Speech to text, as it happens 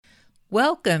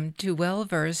Welcome to Well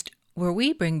Versed, where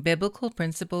we bring biblical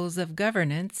principles of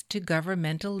governance to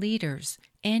governmental leaders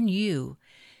and you.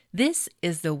 This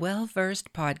is the Well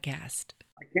Versed podcast.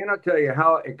 I cannot tell you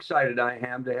how excited I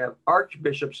am to have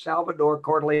Archbishop Salvador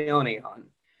Corleone on.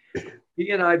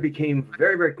 He and I became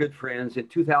very, very good friends in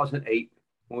 2008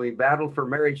 when we battled for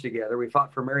marriage together. We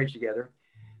fought for marriage together.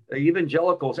 The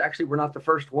evangelicals actually were not the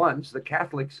first ones. The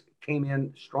Catholics came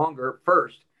in stronger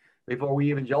first before we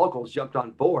evangelicals jumped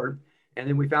on board. And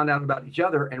then we found out about each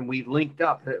other and we linked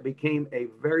up. It became a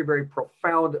very, very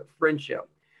profound friendship.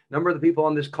 A number of the people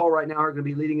on this call right now are going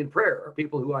to be leading in prayer, are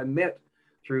people who I met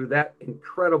through that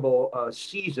incredible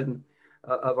season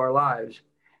of our lives.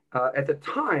 At the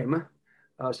time,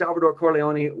 Salvador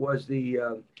Corleone was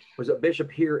a bishop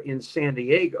here in San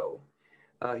Diego.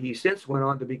 He since went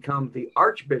on to become the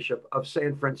Archbishop of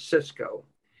San Francisco.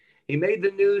 He made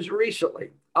the news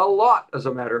recently, a lot as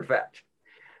a matter of fact,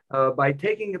 by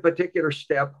taking a particular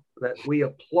step that we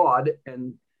applaud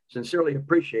and sincerely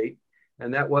appreciate,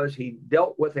 and that was he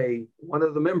dealt with one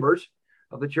of the members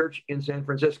of the church in San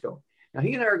Francisco. Now,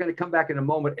 he and I are going to come back in a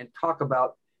moment and talk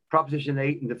about Proposition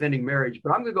 8 and defending marriage,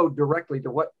 but I'm going to go directly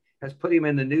to what has put him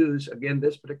in the news again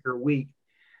this particular week.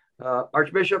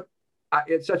 Archbishop,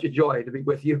 it's such a joy to be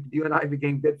with you. You and I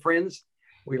became good friends.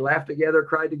 We laughed together,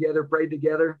 cried together, prayed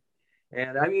together.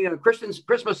 And I mean, on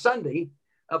Christmas Sunday,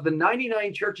 of the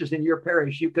 99 churches in your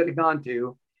parish you could have gone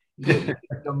to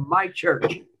my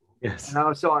church. Yes. And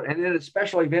I saw it. And then a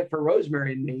special event for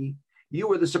Rosemary and me, you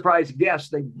were the surprise guest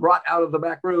they brought out of the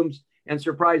back rooms and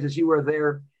surprised us. You were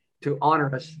there to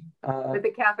honor us. With the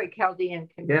Catholic Chaldean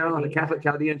community. Yeah, the Catholic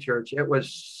Chaldean Church. It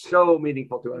was so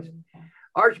meaningful to us.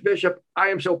 Archbishop, I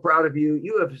am so proud of you.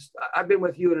 I've been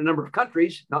with you in a number of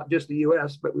countries, not just the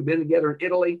U.S., but we've been together in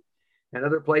Italy and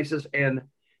other places. And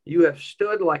you have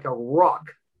stood like a rock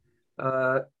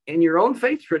in your own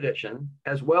faith tradition,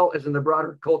 as well as in the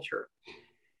broader culture.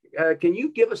 Can you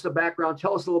give us the background?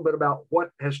 Tell us a little bit about what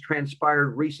has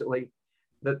transpired recently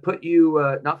that put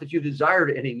you, not that you desired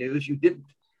any news, you didn't,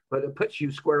 but it puts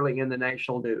you squarely in the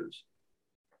national news.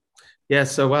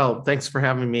 Yes. So, well, thanks for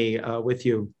having me with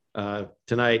you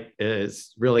tonight.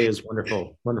 Really is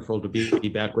wonderful. Wonderful to be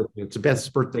back with you. It's the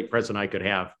best birthday present I could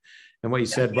have. And what you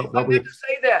said, I meant to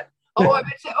say that.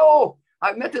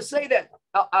 I meant to say that.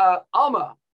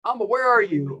 Alma, where are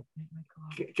you?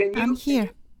 Can you? I'm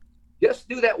here. Just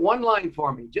do that one line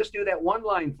for me.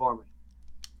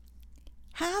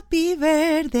 Happy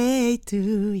birthday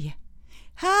to you.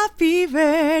 Happy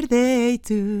birthday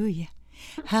to you.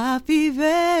 Happy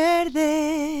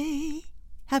birthday.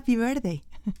 Happy birthday.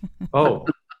 Oh,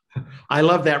 I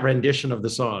love that rendition of the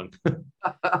song.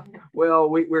 Well,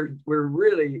 we're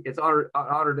really, it's an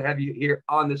honor to have you here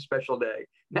on this special day.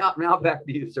 Now back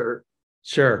to you, sir.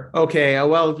 Sure. Okay.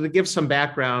 Well, to give some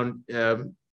background,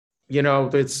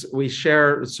 we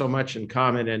share so much in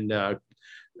common, and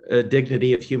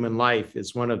dignity of human life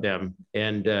is one of them,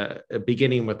 and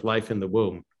beginning with life in the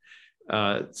womb.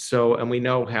 And we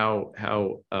know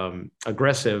how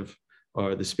aggressive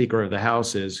the Speaker of the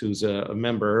House is, who's a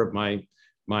member of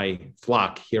my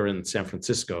flock here in San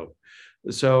Francisco.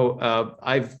 So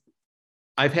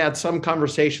I've had some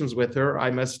conversations with her.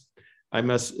 I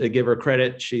must give her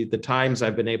credit. The times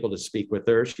I've been able to speak with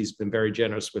her, she's been very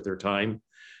generous with her time.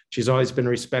 She's always been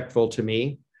respectful to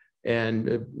me.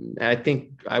 And I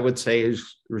think I would say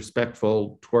is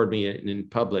respectful toward me in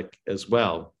public as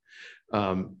well.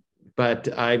 But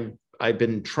I've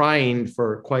been trying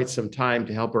for quite some time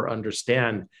to help her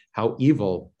understand how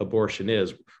evil abortion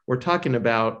is. We're talking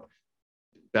about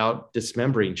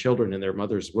dismembering children in their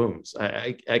mother's wombs.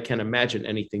 I can't imagine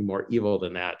anything more evil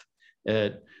than that,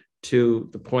 to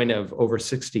the point of over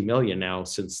 60 million now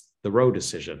since the Roe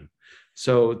decision.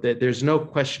 So that there's no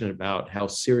question about how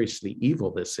seriously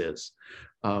evil this is.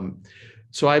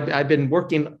 So I've been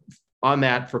working on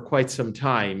that for quite some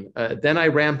time. Then I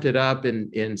ramped it up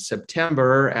in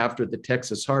September after the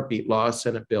Texas heartbeat law,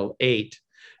 Senate Bill 8,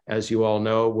 as you all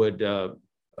know, would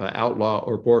outlaw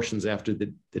abortions after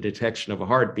the detection of a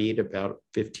heartbeat, about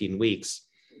 15 weeks.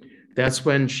 That's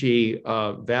when she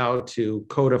vowed to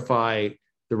codify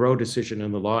the Roe decision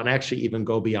in the law and actually even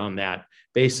go beyond that,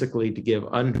 basically to give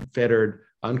unfettered,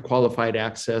 unqualified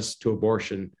access to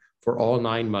abortion for all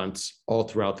 9 months, all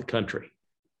throughout the country.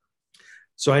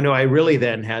 So I know I really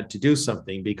then had to do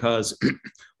something, because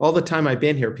all the time I've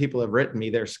been here, people have written me,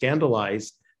 they're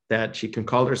scandalized that she can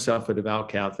call herself a devout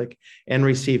Catholic and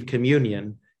receive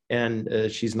communion, and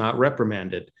she's not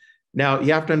reprimanded. Now,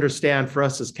 you have to understand, for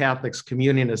us as Catholics,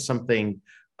 communion is something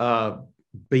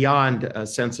beyond a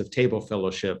sense of table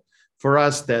fellowship. for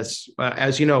us, that's,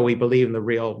 as you know, we believe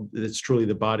in it's truly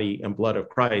the body and blood of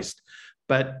Christ.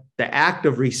 But the act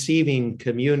of receiving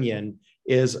communion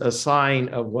is a sign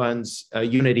of one's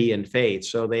unity in faith.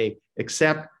 So they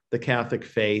accept the Catholic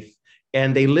faith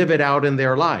and they live it out in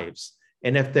their lives.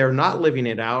 And if they're not living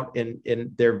it out and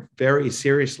they're very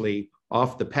seriously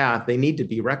off the path, they need to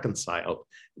be reconciled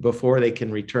before they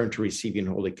can return to receiving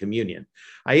Holy Communion.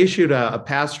 I issued a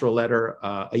pastoral letter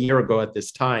a year ago at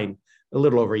this time, a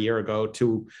little over a year ago,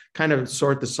 to kind of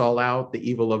sort this all out, the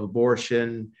evil of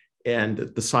abortion and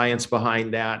the science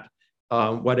behind that,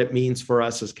 what it means for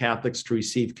us as Catholics to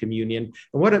receive communion,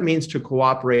 and what it means to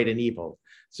cooperate in evil.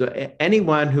 So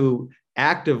anyone who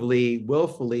actively,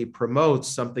 willfully promotes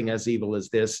something as evil as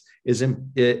this is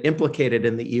implicated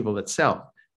in the evil itself.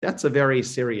 That's a very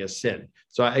serious sin.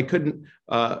 So I couldn't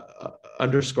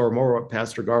underscore more what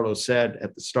Pastor Garlow said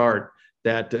at the start,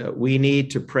 that we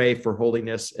need to pray for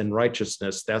holiness and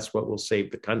righteousness. That's what will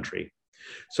save the country.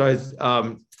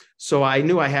 So I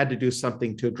knew I had to do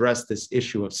something to address this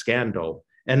issue of scandal.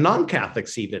 And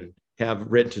non-Catholics even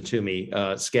have written to me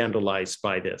scandalized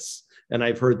by this. And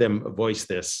I've heard them voice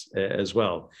this as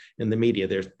well in the media.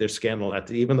 They're scandal at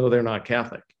it, even though they're not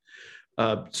Catholic.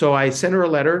 So I sent her a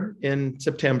letter in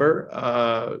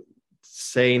September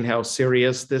saying how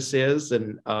serious this is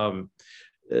and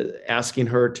asking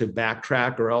her to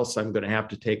backtrack, or else I'm going to have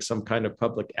to take some kind of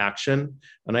public action.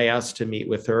 And I asked to meet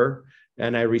with her,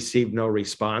 and I received no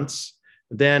response.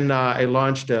 Then I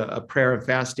launched a prayer and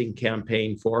fasting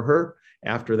campaign for her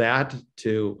after that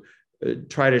to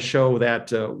try to show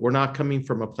that we're not coming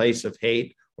from a place of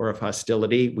hate or of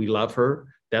hostility. We love her.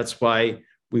 That's why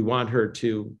we want her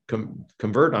to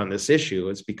convert on this issue.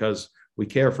 It's because we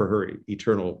care for her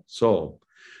eternal soul.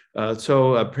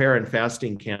 So a prayer and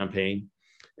fasting campaign.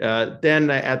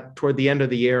 Then toward the end of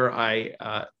the year,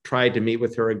 I tried to meet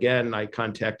with her again. I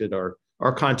contacted our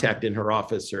contact in her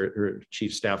office, her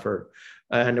chief staffer,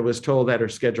 and it was told that her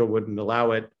schedule wouldn't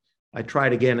allow it. I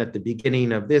tried again at the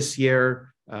beginning of this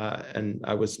year, and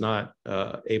I was not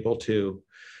able to.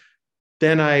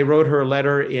 Then I wrote her a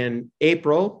letter in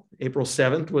April. April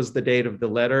 7th was the date of the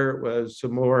letter. It was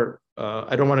some more,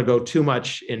 I don't want to go too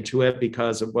much into it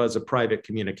because it was a private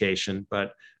communication,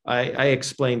 but I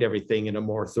explained everything in a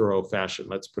more thorough fashion,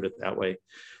 let's put it that way.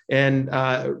 And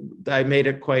I made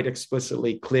it quite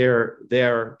explicitly clear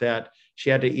there that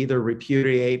she had to either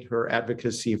repudiate her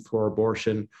advocacy for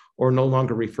abortion or no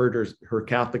longer refer to her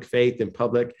Catholic faith in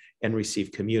public and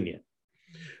receive communion.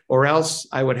 Or else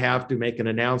I would have to make an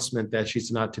announcement that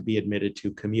she's not to be admitted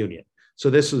to communion. So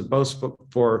this was both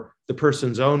for the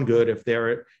person's own good if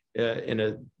they're in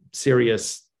a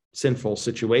serious sinful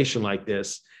situation like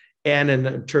this, and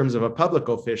in terms of a public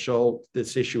official,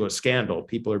 this issue of scandal.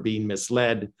 People are being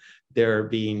misled, they're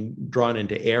being drawn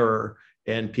into error,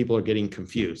 and people are getting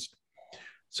confused.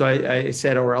 So I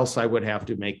said, or else I would have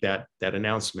to make that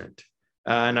announcement.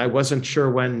 And I wasn't sure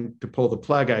when to pull the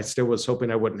plug. I still was hoping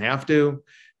I wouldn't have to.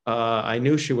 I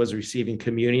knew she was receiving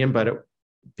communion, but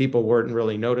people weren't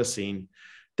really noticing.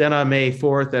 Then on May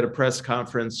 4th at a press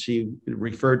conference, she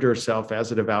referred to herself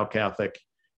as a devout Catholic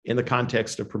in the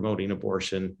context of promoting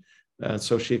abortion.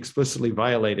 So she explicitly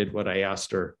violated what I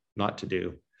asked her not to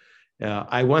do.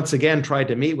 I once again tried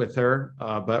to meet with her,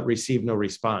 but received no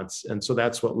response. And so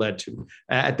that's what led to,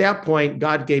 at that point,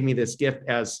 God gave me this gift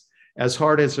as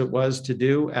hard as it was to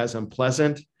do, as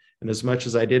unpleasant, and as much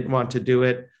as I didn't want to do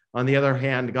it. On the other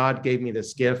hand, God gave me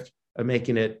this gift of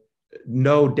making it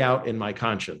no doubt in my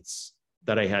conscience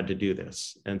that I had to do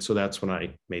this. And so that's when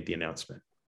I made the announcement.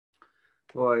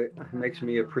 Boy, it makes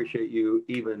me appreciate you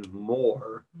even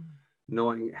more,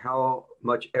 knowing how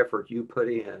much effort you put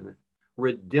in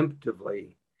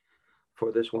redemptively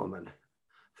for this woman.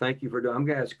 Thank you for doing. I'm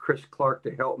going to ask Chris Clark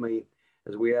to help me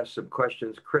as we ask some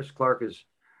questions. Chris Clark is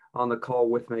on the call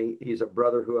with me. He's a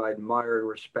brother who I admire and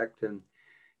respect, and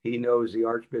he knows the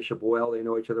Archbishop well. They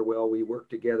know each other well. We work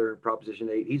together in Proposition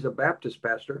 8. He's a Baptist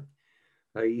pastor.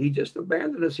 He just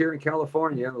abandoned us here in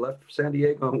California and left San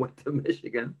Diego and went to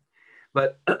Michigan.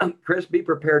 But Chris, be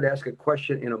prepared to ask a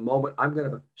question in a moment. I'm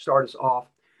going to start us off.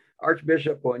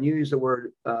 Archbishop, when you use the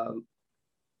word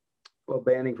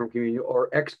banning from communion or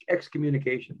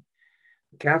excommunication,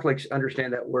 Catholics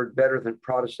understand that word better than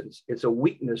Protestants. It's a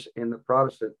weakness in the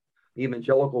Protestant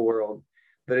evangelical world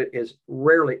that it is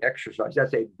rarely exercised.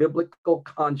 That's a biblical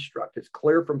construct. It's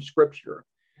clear from Scripture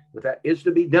that is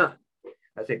to be done.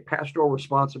 That's a pastoral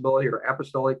responsibility or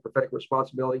apostolic prophetic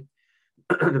responsibility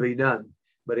to be done.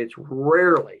 But it's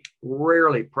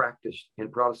rarely practiced in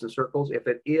Protestant circles. If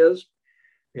it is,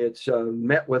 it's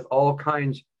met with all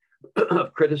kinds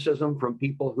of criticism from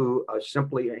people who are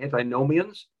simply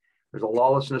antinomians. There's a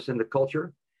lawlessness in the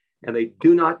culture, and they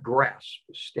do not grasp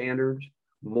standards,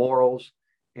 morals,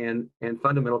 and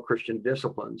fundamental Christian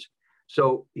disciplines.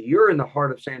 So you're in the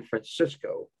heart of San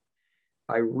Francisco.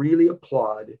 I really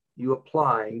applaud you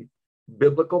applying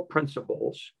biblical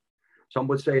principles. Some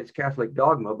would say it's Catholic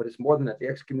dogma, but it's more than that. The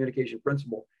excommunication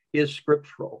principle is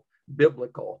scriptural,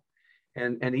 biblical.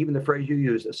 And even the phrase you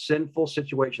use, a sinful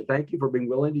situation. Thank you for being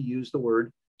willing to use the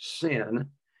word sin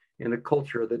in a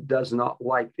culture that does not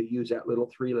like to use that little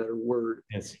 3-letter word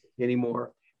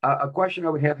anymore. A question I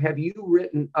would have you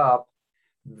written up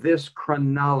this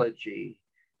chronology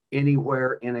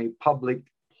anywhere in a public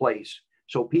place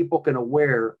so people can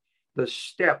aware the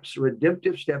steps,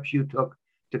 redemptive steps you took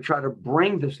to try to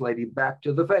bring this lady back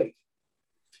to the faith?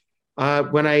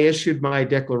 When I issued my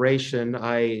declaration,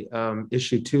 I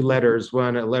issued 2 letters.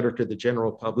 One, a letter to the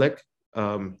general public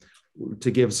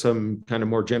to give some kind of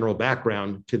more general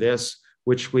background to this,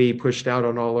 which we pushed out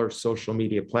on all our social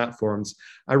media platforms.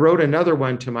 I wrote another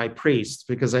one to my priests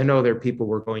because I know there are people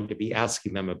were going to be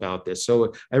asking them about this.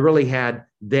 So I really had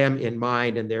them in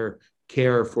mind and their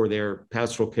care for their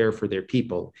pastoral care for their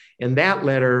people. In that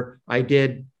letter, I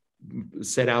did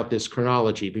set out this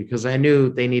chronology because I knew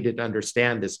they needed to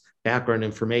understand this background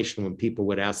information when people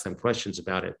would ask them questions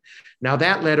about it. Now,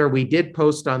 that letter we did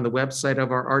post on the website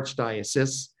of our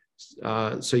archdiocese.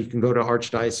 So you can go to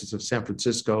Archdiocese of San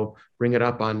Francisco, bring it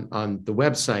up on the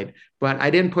website. But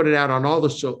I didn't put it out on all the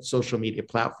social media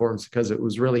platforms because it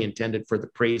was really intended for the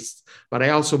priests. But I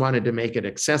also wanted to make it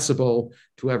accessible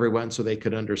to everyone so they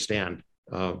could understand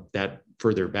that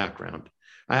further background.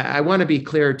 I want to be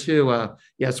clear too.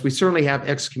 Yes, we certainly have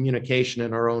excommunication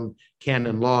in our own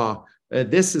canon law.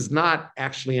 This is not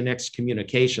actually an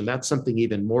excommunication. That's something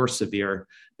even more severe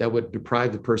that would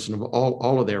deprive the person of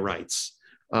all of their rights.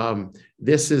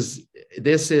 This is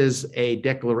a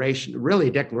declaration, really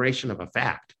a declaration of a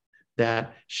fact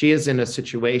that she is in a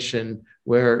situation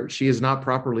where she is not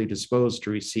properly disposed to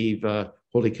receive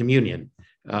Holy Communion.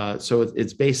 So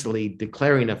it's basically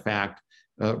declaring a fact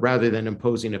rather than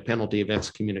imposing a penalty of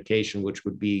excommunication, which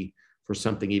would be for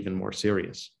something even more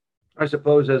serious. I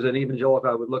suppose as an evangelical,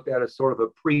 I would look at it as sort of a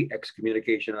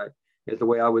pre-excommunication is the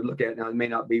way I would look at it. Now, it may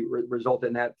not be result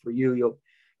in that for you.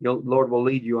 Lord will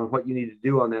lead you on what you need to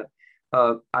do on that.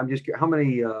 I'm just how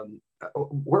many,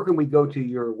 where can we go to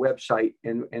your website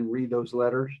and read those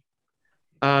letters?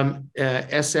 sfarch.org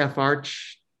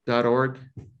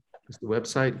is the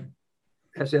website.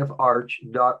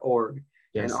 sfarch.org.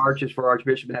 Yes. And Arch is for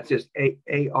Archbishop, and that's just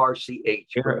ARCH.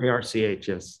 ARCH,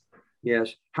 yes.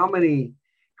 Yes. How many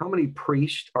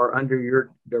priests are under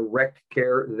your direct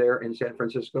care there in San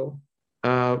Francisco?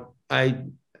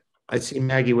 I see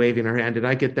Maggie waving her hand. Did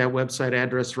I get that website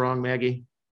address wrong, Maggie?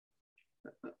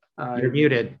 You're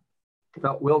muted.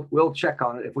 We'll check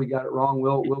on it. If we got it wrong,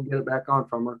 we'll get it back on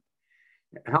from her.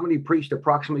 How many priests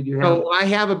approximately do you have? So I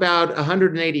have about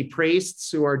 180 priests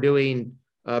who are doing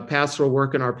pastoral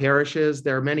work in our parishes.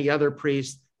 There are many other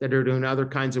priests that are doing other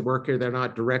kinds of work here. They're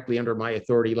not directly under my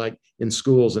authority, like in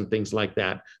schools and things like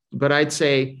that. But I'd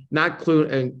say not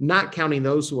counting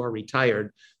those who are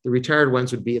retired, the retired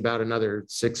ones would be about another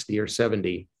 60 or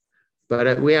 70.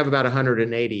 But we have about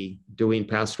 180 doing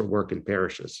pastoral work in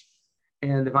parishes.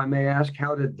 And if I may ask,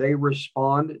 how did they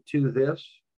respond to this?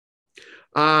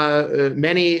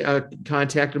 Many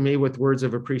contacted me with words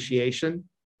of appreciation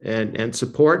and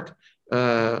support.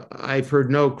 I've heard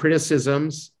no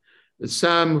criticisms.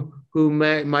 Some who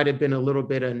might have been a little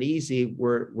bit uneasy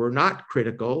were not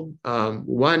critical.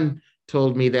 One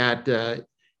told me that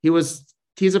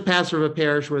he's a pastor of a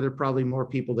parish where there are probably more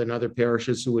people than other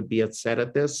parishes who would be upset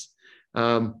at this.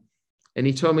 And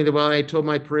he told me that, well, I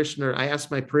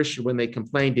asked my parishioner when they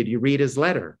complained, did you read his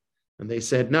letter? And they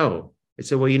said, no. I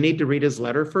said, well, you need to read his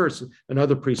letter first.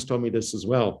 Another priest told me this as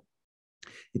well.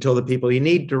 He told the people, you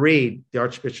need to read the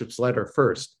Archbishop's letter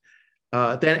first.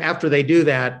 Then after they do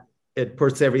that, it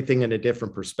puts everything in a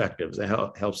different perspective. It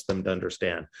helps them to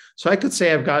understand. So I could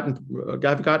say I've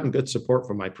gotten good support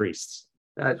from my priests.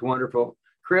 That's wonderful.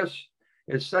 Chris,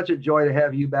 it's such a joy to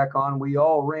have you back on. We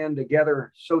all ran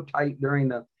together so tight during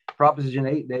the Proposition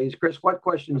 8 days. Chris, what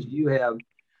questions do you have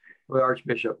for the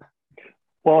Archbishop?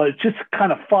 Well, it just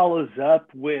kind of follows up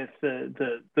with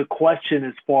the question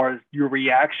as far as your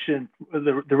reaction,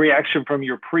 the reaction from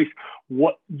your priest.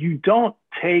 What you don't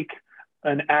take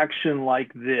an action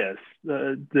like this,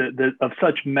 of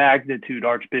such magnitude,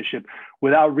 Archbishop,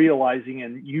 without realizing,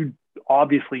 and you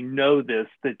obviously know this,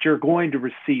 that you're going to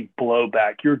receive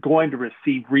blowback, you're going to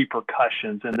receive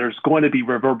repercussions, and there's going to be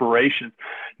reverberations,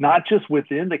 not just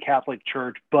within the Catholic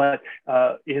Church, but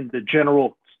in the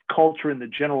general culture, in the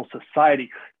general society.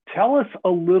 tell us a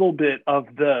little bit of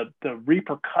the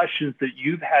repercussions that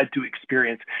you've had to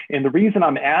experience. And the reason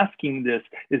I'm asking this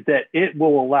is that it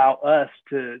will allow us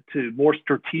to more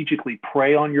strategically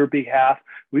pray on your behalf.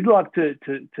 We'd love to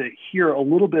hear a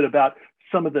little bit about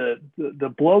some of the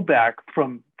blowback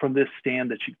from this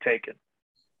stand that you've taken.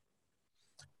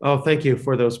 Oh, thank you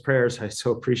for those prayers. I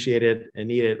so appreciate it and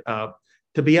need it.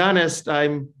 To be honest,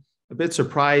 I'm a bit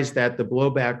surprised that the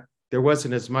blowback, there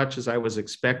wasn't as much as I was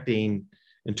expecting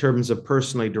in terms of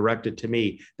personally directed to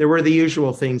me. There were the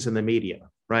usual things in the media,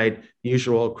 right?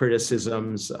 Usual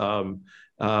criticisms.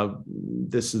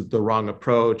 This is the wrong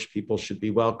approach. People should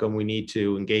be welcome. We need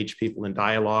to engage people in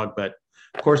dialogue. But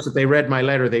of course, if they read my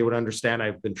letter, they would understand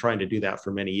I've been trying to do that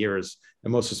for many years,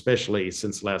 and most especially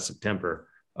since last September.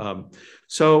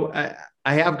 So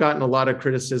I have gotten a lot of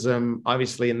criticism,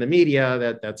 obviously in the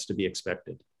media, that's to be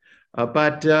expected.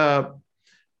 But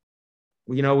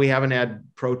we haven't had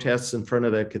protests in front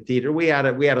of the cathedral. We had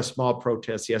a small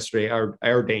protest yesterday. I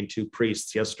ordained 2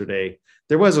 priests yesterday.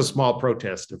 There was a small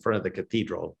protest in front of the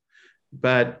cathedral,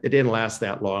 but it didn't last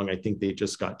that long. I think they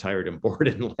just got tired and bored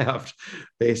and left,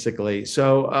 basically.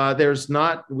 So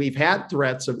we've had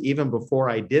threats of, even before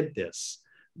I did this,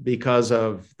 because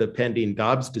of the pending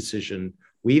Dobbs decision,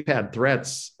 we've had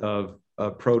threats of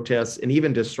protests and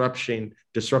even disrupting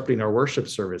our worship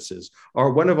services.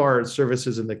 Or one of our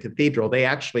services in the cathedral,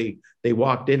 they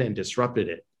walked in and disrupted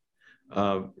it.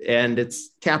 And it's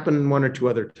happened 1 or 2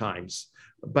 other times,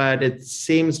 but it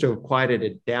seems to have quieted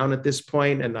it down at this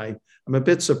point. And I'm a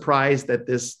bit surprised that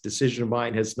this decision of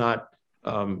mine has not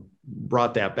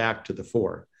brought that back to the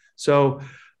fore. So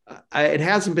it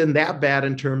hasn't been that bad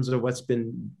in terms of what's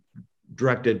been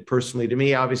directed personally to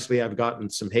me. Obviously, I've gotten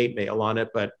some hate mail on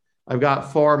it, but I've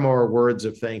got far more words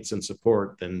of thanks and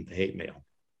support than the hate mail.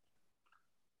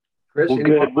 Chris, well,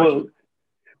 good.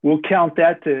 We'll count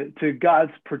that to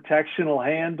God's protectional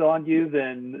hand on you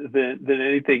than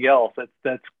anything else.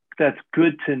 That's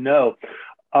good to know.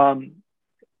 And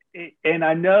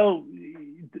I know,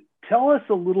 tell us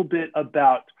a little bit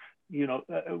about,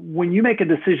 when you make a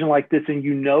decision like this and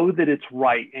you know that it's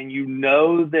right, and you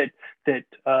know that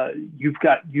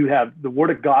you have the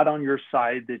Word of God on your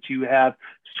side, that you have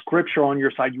Scripture on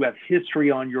your side, you have history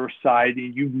on your side,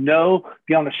 and you know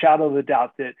beyond a shadow of a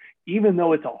doubt that even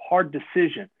though it's a hard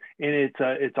decision and it's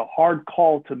a hard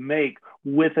call to make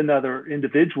with another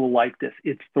individual like this,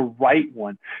 it's the right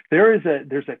one. There's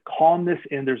a calmness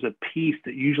and there's a peace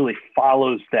that usually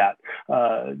follows that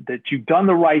you've done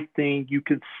the right thing. You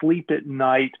can sleep at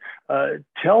night.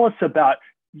 Tell us about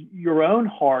your own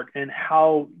heart and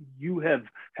how you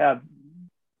have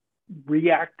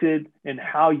reacted and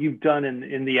how you've done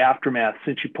in the aftermath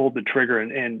since you pulled the trigger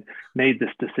and made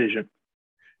this decision.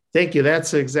 Thank you.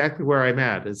 That's exactly where I'm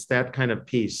at. It's that kind of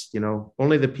peace,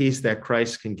 only the peace that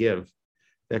Christ can give,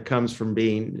 that comes from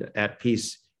being at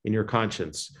peace in your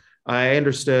conscience. I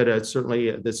understood,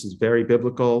 certainly this is very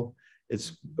biblical.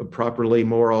 It's properly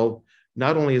moral.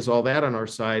 Not only is all that on our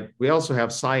side, we also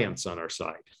have science on our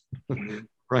side,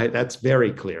 right? That's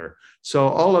very clear. So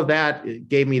all of that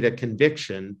gave me the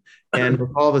conviction, and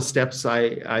with all the steps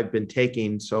I've been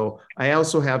taking. So I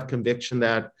also have conviction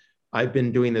that I've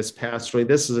been doing this pastorally.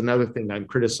 This is another thing I'm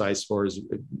criticized for, is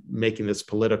making this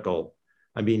political.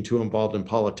 I'm being too involved in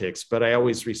politics, but I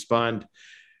always respond,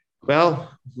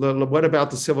 well, what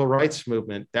about the civil rights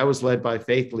movement? That was led by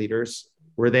faith leaders.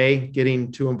 Were they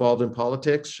getting too involved in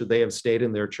politics? Should they have stayed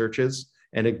in their churches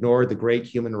and ignored the great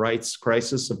human rights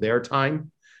crisis of their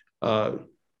time?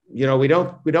 We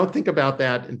don't think about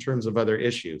that in terms of other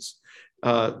issues.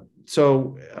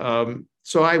 So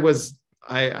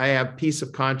I have peace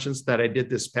of conscience that I did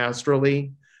this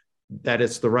pastorally, that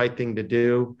it's the right thing to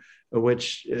do,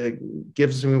 which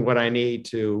gives me what I need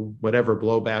to, whatever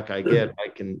blowback I get,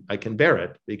 I can bear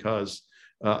it, because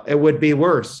it would be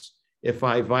worse if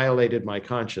I violated my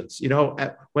conscience.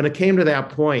 When it came to that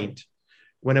point,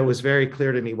 when it was very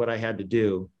clear to me what I had to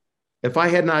do, if I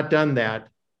had not done that,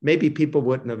 maybe people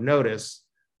wouldn't have noticed,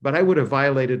 but I would have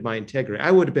violated my integrity.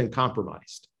 I would have been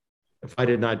compromised if I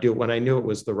did not do it when I knew it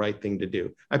was the right thing to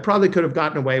do. I probably could have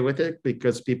gotten away with it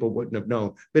because people wouldn't have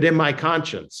known, but in my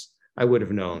conscience, I would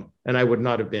have known, and I would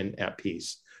not have been at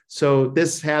peace. So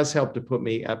this has helped to put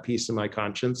me at peace in my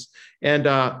conscience. And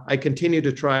I continue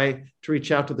to try to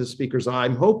reach out to the speakers.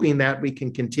 I'm hoping that we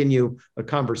can continue a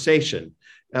conversation.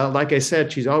 Like I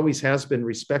said, she always has been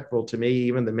respectful to me,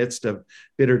 even in the midst of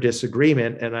bitter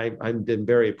disagreement. And I've been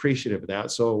very appreciative of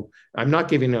that. So I'm not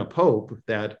giving up hope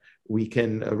that we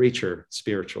can reach her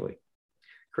spiritually.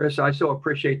 Chris, I so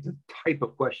appreciate the type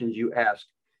of questions you ask,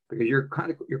 because your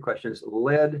questions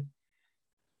led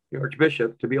the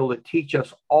Archbishop to be able to teach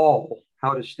us all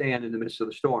how to stand in the midst of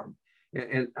the storm.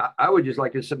 And I would just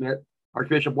like to submit,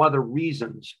 Archbishop, one of the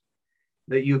reasons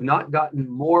that you've not gotten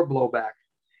more blowback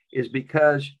is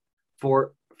because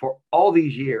for all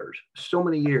these years, so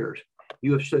many years,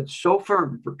 you have stood so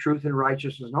firm for truth and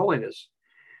righteousness and holiness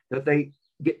that they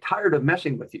get tired of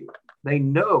messing with you. They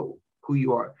know who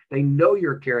you are. They know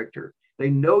your character. They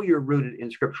know you're rooted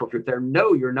in scriptural truth. They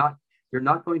know you're not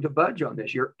going to budge on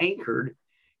this. You're anchored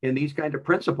in these kind of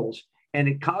principles, and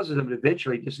it causes them to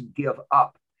eventually just give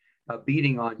up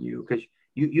beating on you, because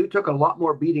you took a lot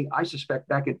more beating, I suspect,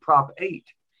 back in Prop 8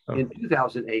 in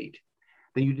 2008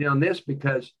 than you did on this,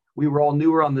 because we were all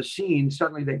newer on the scene.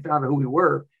 Suddenly they found out who we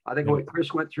were. I think what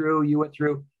Chris went through, you went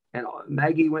through, and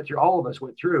Maggie went through, all of us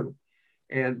went through.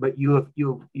 But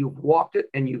you've walked it,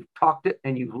 and you've talked it,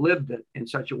 and you've lived it in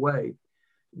such a way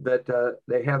that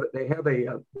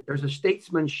there's a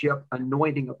statesmanship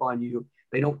anointing upon you.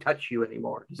 They don't touch you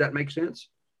anymore. Does that make sense?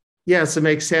 Yes, it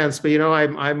makes sense. But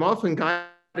I'm often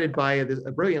guided by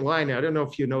a brilliant line. I don't know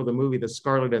if you know the movie The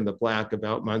Scarlet and the Black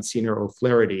about Monsignor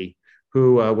O'Flaherty,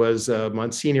 who was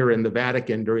Monsignor in the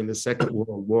Vatican during the Second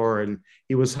World War, and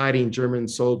he was hiding German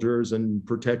soldiers and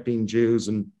protecting Jews,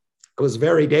 and it was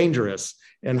very dangerous.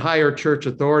 And higher church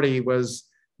authority was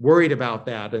worried about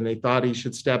that, and they thought he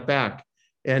should step back.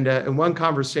 And in one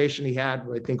conversation he had,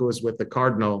 I think it was with the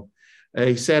Cardinal,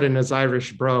 he said in his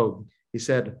Irish brogue, he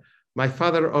said, "My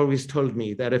father always told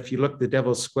me that if you look the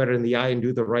devil square in the eye and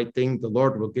do the right thing, the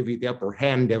Lord will give you the upper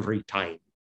hand every time."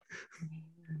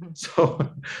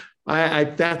 So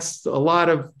that's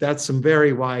some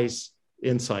very wise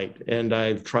insight, and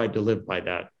I've tried to live by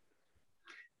that.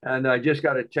 And I just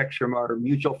got a text from our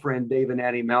mutual friend, Dave and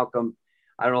Annie Malcolm.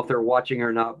 I don't know if they're watching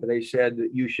or not, but they said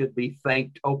that you should be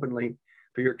thanked openly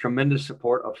for your tremendous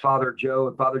support of Father Joe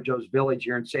and Father Joe's Village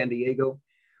here in San Diego,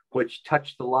 which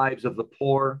touched the lives of the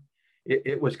poor.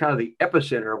 It was kind of the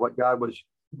epicenter of what God was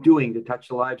doing to touch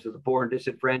the lives of the poor and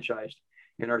disenfranchised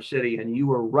in our city. And you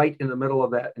were right in the middle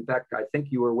of that. In fact, I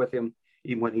think you were with him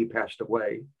even when he passed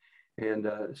away. And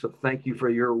so thank you for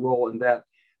your role in that.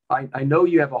 I know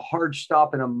you have a hard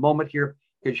stop in a moment here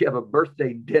because you have a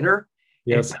birthday dinner.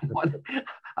 Yes.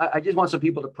 I just want some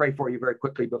people to pray for you very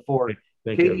quickly before.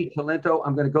 Katie Talento,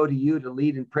 I'm going to go to you to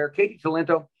lead in prayer. Katie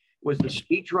Talento was the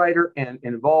speechwriter and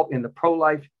involved in the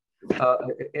pro-life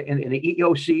in the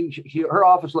EOC. Her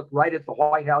office looked right at the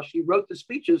White House. She wrote the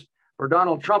speeches for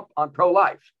Donald Trump on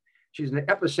pro-life. She's in the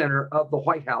epicenter of the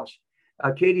White House.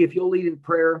 Katie, if you'll lead in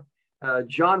prayer.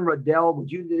 John Riddell,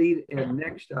 would you lead in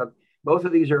next? Both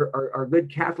of these are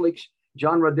good Catholics.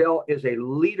 John Riddell is a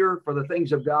leader for the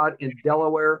things of God in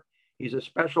Delaware. He's a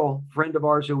special friend of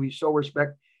ours who we so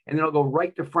respect. And then I'll go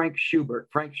right to Frank Schubert.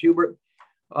 Frank Schubert,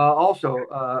 also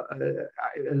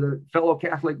a fellow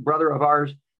Catholic brother of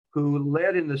ours who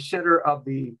led in the center of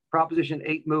the Proposition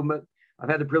 8 movement. I've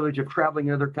had the privilege of traveling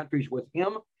in other countries with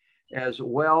him as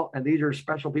well. And these are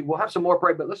special people. We'll have some more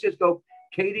prayer, but let's just go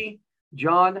Katie,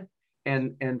 John,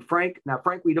 and Frank. Now,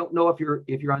 Frank, we don't know if you're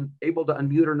able to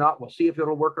unmute or not. We'll see if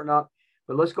it'll work or not.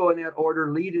 But let's go in that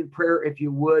order. Lead in prayer, if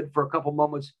you would, for a couple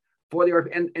moments for the earth,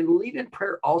 and lead in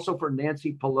prayer also for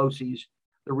Nancy Pelosi's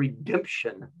the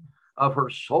redemption of her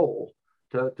soul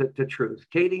to truth.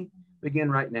 Katie,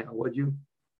 begin right now, would you?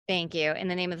 Thank you. In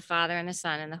the name of the Father and the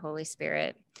Son and the Holy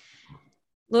Spirit.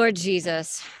 Lord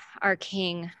Jesus, our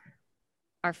King,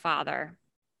 our Father,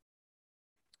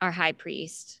 our High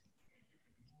Priest,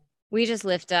 we just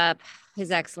lift up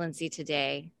His Excellency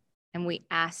today, and we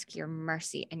ask your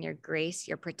mercy and your grace,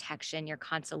 your protection, your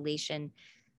consolation,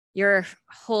 your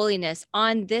holiness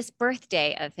on this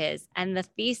birthday of his and the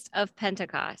Feast of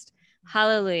Pentecost.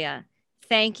 Hallelujah.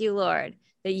 Thank you, Lord,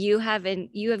 that you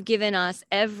have given us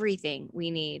everything we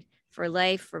need for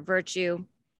life, for virtue.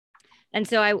 And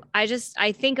so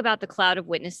I think about the cloud of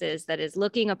witnesses that is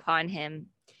looking upon him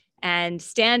and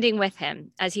standing with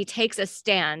him as he takes a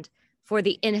stand for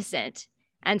the innocent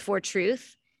and for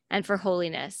truth and for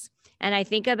holiness. And I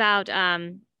think about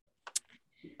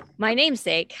my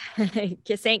namesake,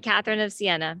 St. Catherine of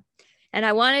Siena. And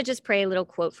I want to just pray a little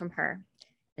quote from her.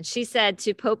 And she said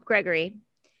to Pope Gregory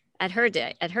at her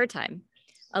time,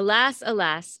 "Alas,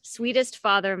 alas, sweetest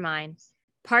Father mine,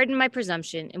 pardon my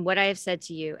presumption in what I have said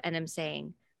to you and am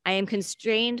saying. I am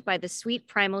constrained by the sweet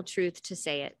primal truth to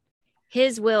say it.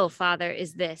 His will, Father,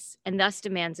 is this, and thus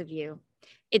demands of you.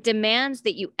 It demands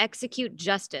that you execute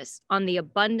justice on the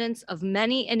abundance of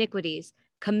many iniquities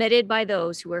committed by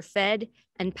those who were fed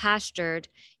and pastured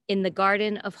in the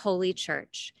garden of Holy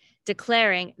Church,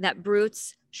 declaring that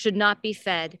brutes should not be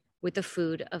fed with the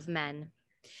food of men.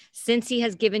 Since he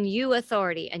has given you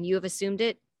authority and you have assumed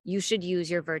it, you should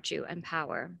use your virtue and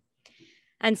power."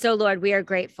 And so, Lord, we are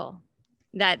grateful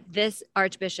that this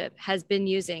Archbishop has been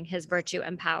using his virtue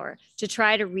and power to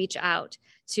try to reach out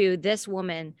to this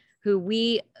woman who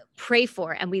we pray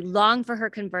for, and we long for her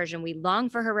conversion. We long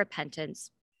for her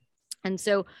repentance. And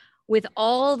so with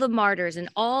all the martyrs and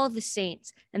all the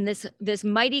saints and this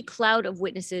mighty cloud of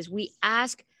witnesses, we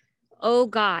ask, oh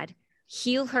God,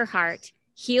 heal her heart,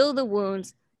 heal the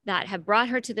wounds that have brought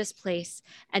her to this place,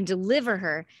 and deliver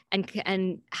her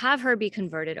and have her be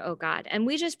converted, oh God. And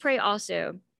we just pray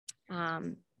also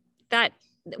that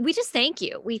we just thank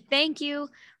you. We thank you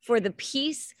for the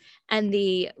peace and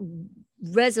the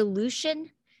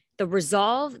resolution, the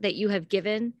resolve that you have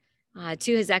given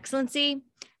to His Excellency,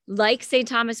 like St.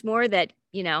 Thomas More, that,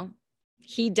 you know,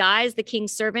 he dies the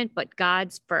king's servant, but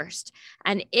God's first.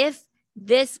 And if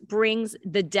this brings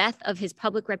the death of his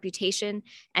public reputation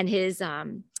and his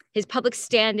public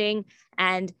standing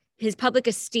and his public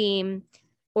esteem,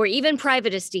 or even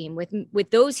private esteem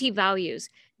with those he values,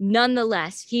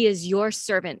 nonetheless, he is your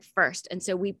servant first. And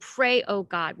so we pray, oh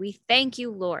God, we thank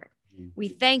you, Lord. We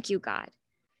thank you, God,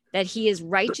 that he is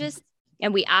righteous.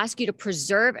 And we ask you to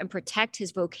preserve and protect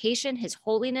his vocation, his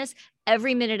holiness,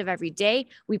 every minute of every day.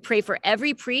 We pray for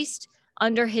every priest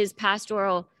under his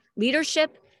pastoral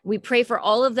leadership. We pray for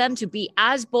all of them to be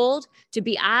as bold, to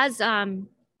be as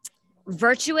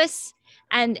virtuous,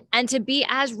 and to be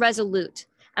as resolute.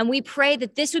 And we pray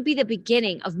that this would be the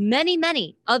beginning of many,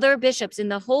 many other bishops in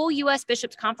the whole U.S.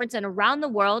 Bishops' Conference and around the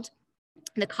world,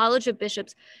 the College of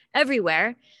Bishops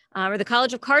everywhere, or the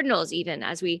College of Cardinals even,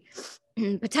 as we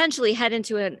potentially head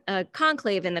into a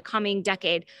conclave in the coming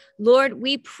decade. Lord,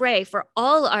 we pray for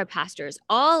all our pastors,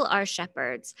 all our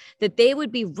shepherds, that they would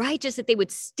be righteous, that they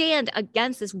would stand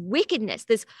against this wickedness,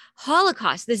 this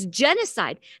Holocaust, this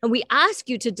genocide. And we ask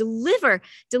you to deliver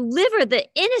the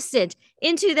innocent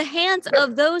into the hands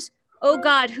of those, oh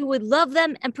God, who would love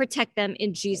them and protect them,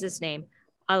 in Jesus' name.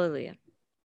 Hallelujah.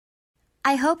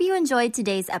 I hope you enjoyed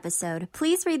today's episode.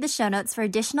 Please read the show notes for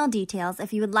additional details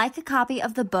if you would like a copy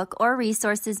of the book or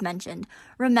resources mentioned.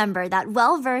 Remember that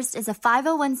Well Versed is a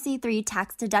 501c3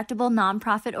 tax-deductible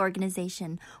nonprofit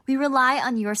organization. We rely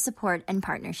on your support and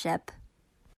partnership.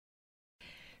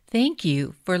 Thank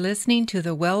you for listening to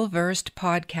the Well Versed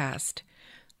podcast.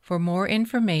 For more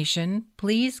information,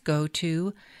 please go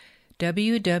to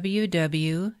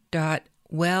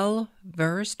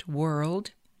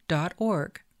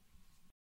www.wellversedworld.org.